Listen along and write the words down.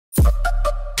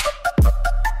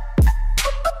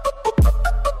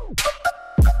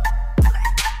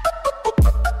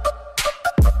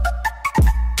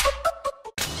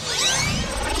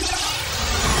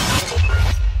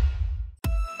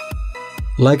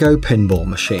Lego pinball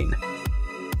machine.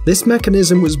 This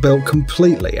mechanism was built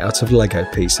completely out of Lego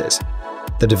pieces.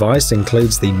 The device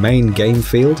includes the main game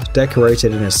field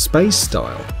decorated in a space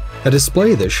style, a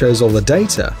display that shows all the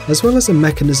data, as well as a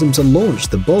mechanism to launch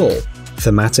the ball,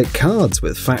 thematic cards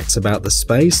with facts about the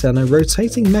space, and a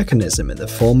rotating mechanism in the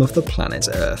form of the planet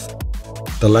Earth.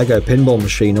 The Lego pinball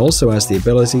machine also has the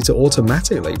ability to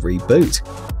automatically reboot.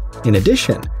 In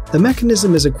addition, the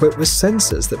mechanism is equipped with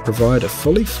sensors that provide a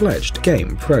fully fledged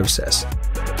game process.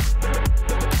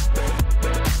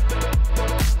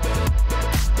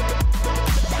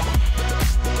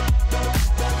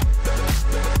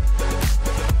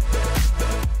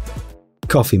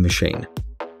 Coffee machine.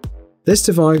 This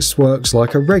device works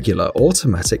like a regular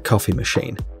automatic coffee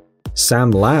machine.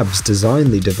 Sam Labs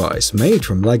designed the device made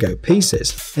from Lego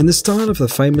pieces in the style of the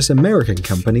famous American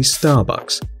company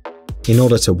Starbucks. In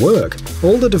order to work,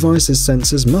 all the device's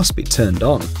sensors must be turned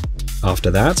on.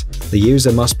 After that, the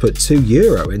user must put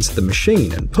 €2 into the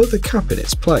machine and put the cup in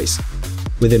its place.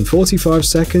 Within 45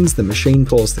 seconds, the machine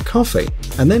pours the coffee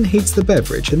and then heats the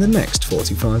beverage in the next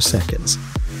 45 seconds.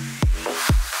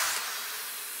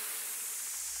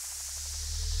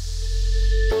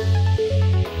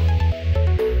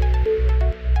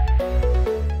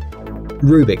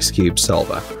 Rubik's Cube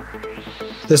solver.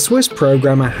 The Swiss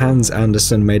programmer Hans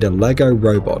Andersen made a Lego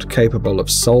robot capable of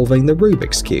solving the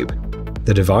Rubik's Cube.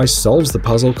 The device solves the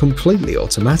puzzle completely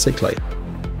automatically.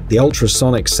 The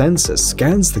ultrasonic sensor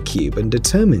scans the cube and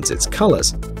determines its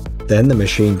colors. Then the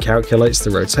machine calculates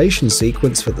the rotation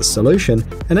sequence for the solution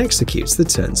and executes the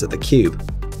turns of the cube.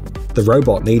 The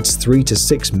robot needs 3 to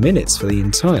 6 minutes for the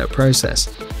entire process.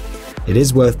 It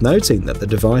is worth noting that the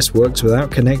device works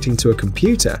without connecting to a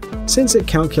computer, since it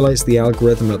calculates the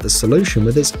algorithm of the solution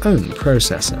with its own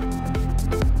processor.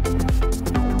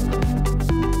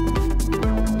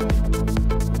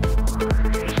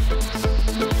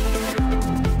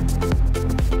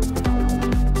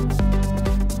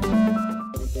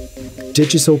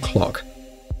 Digital clock.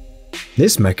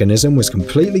 This mechanism was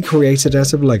completely created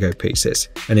out of Lego pieces,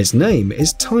 and its name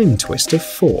is Time Twister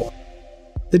 4.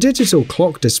 The digital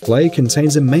clock display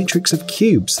contains a matrix of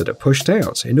cubes that are pushed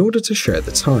out in order to show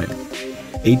the time.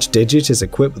 Each digit is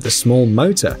equipped with a small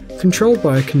motor controlled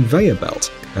by a conveyor belt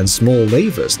and small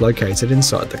levers located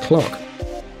inside the clock.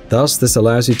 Thus, this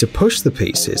allows you to push the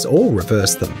pieces or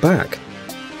reverse them back.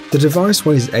 The device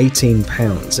weighs 18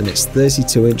 pounds and it's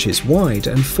 32 inches wide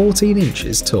and 14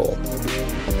 inches tall.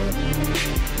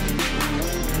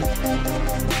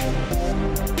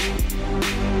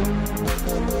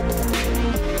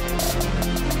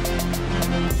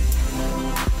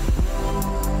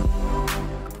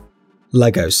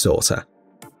 Lego sorter.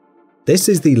 This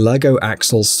is the Lego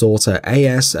axle sorter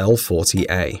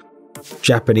ASL40A.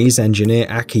 Japanese engineer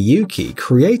Akiyuki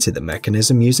created the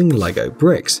mechanism using Lego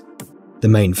bricks. The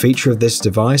main feature of this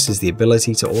device is the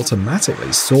ability to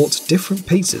automatically sort different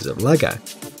pieces of Lego.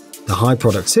 The high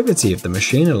productivity of the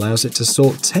machine allows it to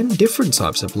sort 10 different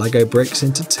types of Lego bricks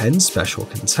into 10 special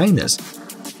containers.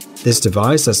 This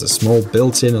device has a small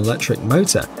built-in electric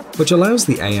motor, which allows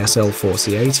the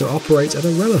ASL40A to operate at a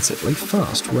relatively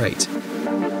fast rate.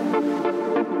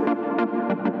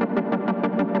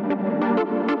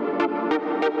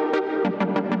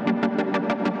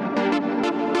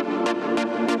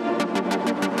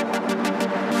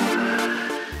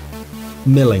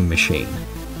 Milling machine.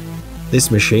 This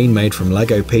machine made from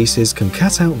Lego pieces can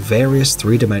cut out various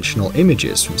three-dimensional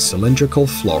images from cylindrical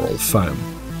floral foam.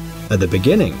 At the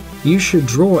beginning, you should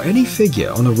draw any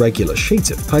figure on a regular sheet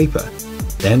of paper.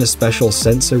 Then a special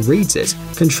sensor reads it,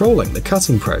 controlling the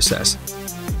cutting process.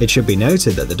 It should be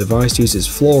noted that the device uses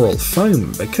floral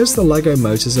foam because the Lego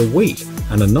motors are weak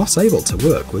and are not able to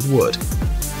work with wood.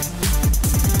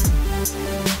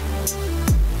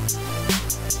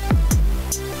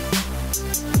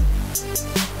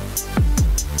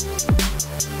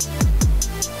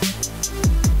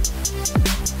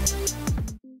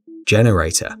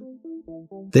 Generator.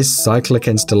 This cyclic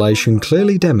installation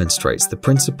clearly demonstrates the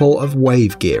principle of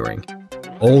wave gearing.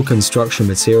 All construction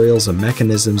materials and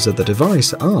mechanisms of the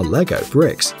device are Lego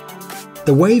bricks.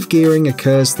 The wave gearing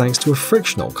occurs thanks to a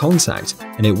frictional contact,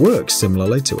 and it works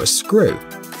similarly to a screw.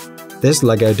 This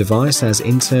Lego device has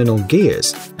internal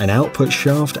gears, an output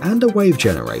shaft, and a wave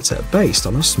generator based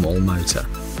on a small motor.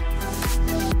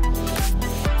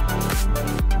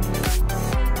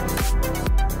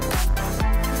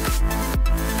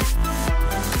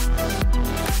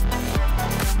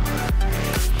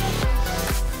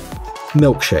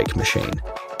 Milkshake machine.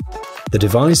 The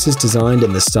device is designed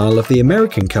in the style of the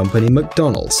American company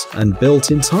McDonald's and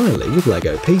built entirely with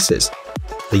Lego pieces.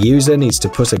 The user needs to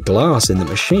put a glass in the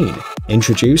machine,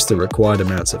 introduce the required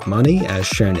amounts of money as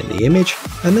shown in the image,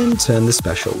 and then turn the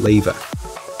special lever.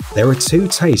 There are 2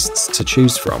 tastes to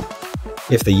choose from.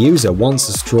 If the user wants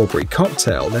a strawberry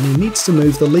cocktail, then he needs to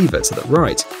move the lever to the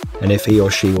right, and if he or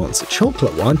she wants a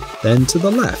chocolate one, then to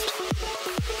the left.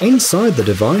 Inside the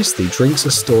device, the drinks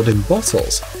are stored in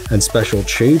bottles, and special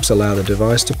tubes allow the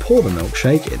device to pour the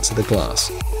milkshake into the glass.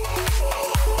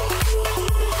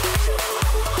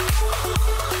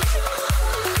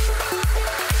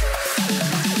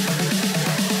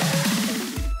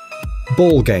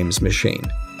 BALLGAMES machine.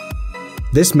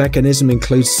 This mechanism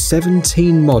includes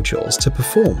 17 modules to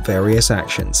perform various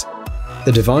actions.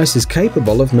 The device is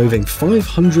capable of moving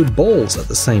 500 balls at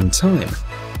the same time.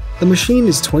 The machine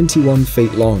is 21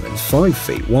 feet long and 5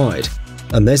 feet wide,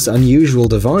 and this unusual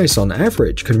device on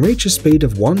average can reach a speed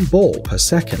of 1 ball per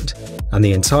second, and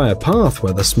the entire path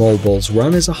where the small balls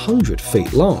run is 100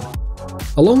 feet long.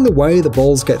 Along the way, the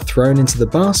balls get thrown into the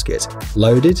basket,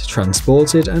 loaded,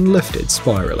 transported, and lifted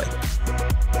spirally.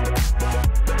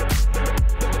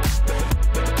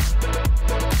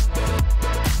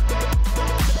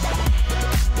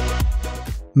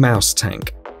 Mouse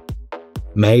tank.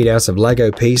 Made out of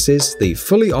Lego pieces, the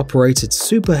fully operated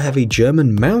super heavy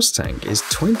German mouse tank is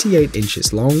 28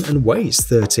 inches long and weighs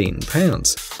 13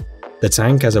 pounds. The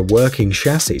tank has a working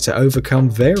chassis to overcome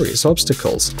various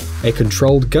obstacles, a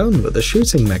controlled gun with a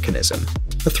shooting mechanism,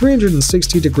 a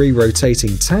 360-degree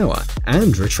rotating tower,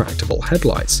 and retractable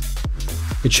headlights.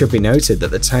 It should be noted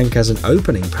that the tank has an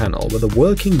opening panel with a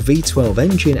working V12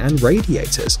 engine and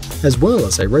radiators, as well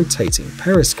as a rotating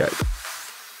periscope.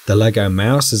 The Lego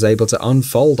mouse is able to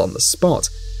unfold on the spot,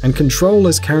 and control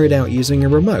is carried out using a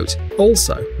remote,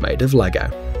 also made of Lego.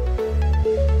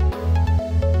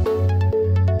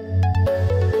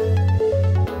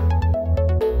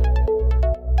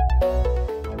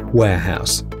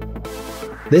 Warehouse.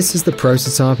 This is the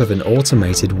prototype of an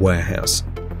automated warehouse.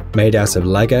 Made out of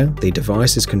Lego, the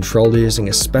device is controlled using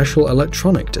a special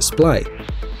electronic display.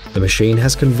 The machine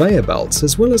has conveyor belts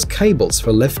as well as cables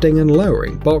for lifting and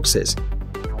lowering boxes.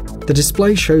 The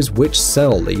display shows which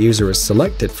cell the user has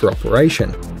selected for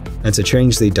operation, and to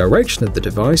change the direction of the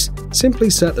device, simply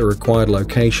set the required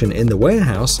location in the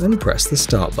warehouse and press the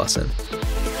start button.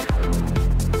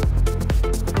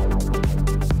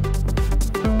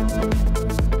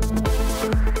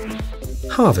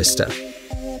 Harvester.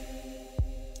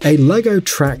 A Lego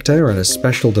tractor and a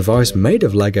special device made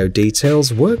of Lego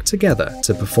details work together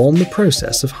to perform the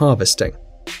process of harvesting.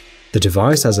 The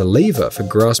device has a lever for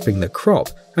grasping the crop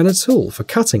and a tool for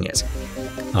cutting it.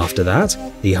 After that,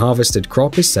 the harvested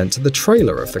crop is sent to the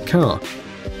trailer of the car.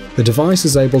 The device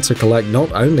is able to collect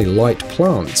not only light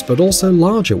plants but also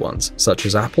larger ones, such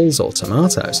as apples or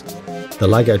tomatoes. The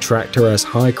Lego tractor has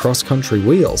high cross-country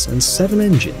wheels and 7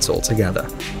 engines altogether.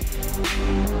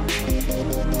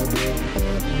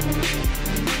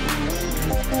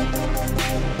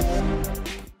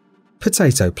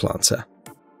 Potato planter.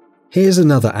 Here's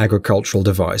another agricultural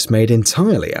device made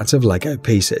entirely out of Lego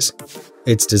pieces.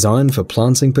 It's designed for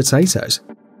planting potatoes.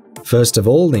 First of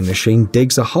all, the machine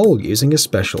digs a hole using a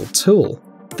special tool.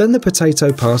 Then the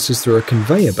potato passes through a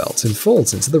conveyor belt and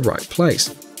falls into the right place.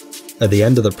 At the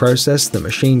end of the process, the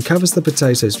machine covers the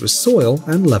potatoes with soil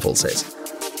and levels it.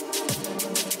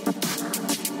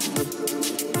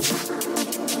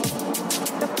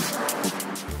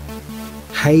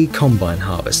 Hay combine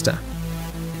harvester.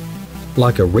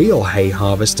 Like a real hay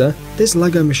harvester, this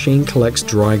Lego machine collects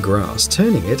dry grass,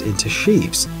 turning it into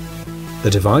sheaves. The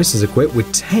device is equipped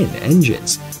with 10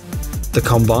 engines. The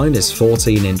combine is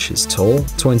 14 inches tall,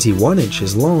 21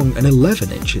 inches long, and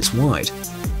 11 inches wide.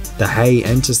 The hay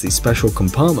enters the special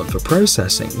compartment for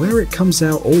processing, where it comes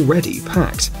out already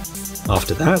packed.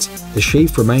 After that, the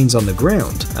sheaf remains on the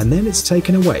ground, and then it's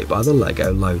taken away by the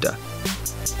Lego loader.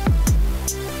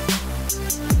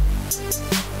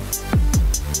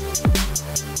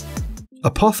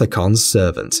 APOTHICON's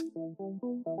servant.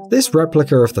 This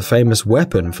replica of the famous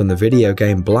weapon from the video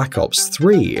game Black Ops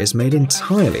 3 is made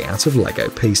entirely out of Lego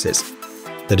pieces.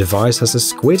 The device has a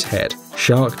squid head,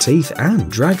 shark teeth, and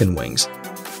dragon wings.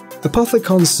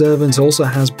 APOTHICON's servant also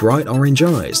has bright orange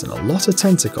eyes and a lot of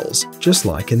tentacles, just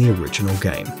like in the original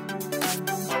game.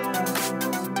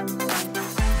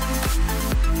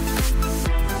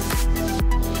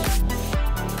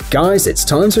 Guys, it's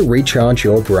time to recharge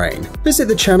your brain. Visit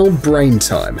the channel Brain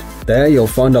Time. There you'll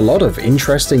find a lot of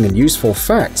interesting and useful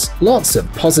facts, lots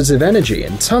of positive energy,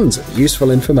 and tons of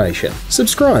useful information.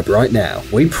 Subscribe right now.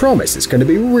 We promise it's going to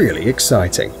be really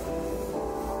exciting.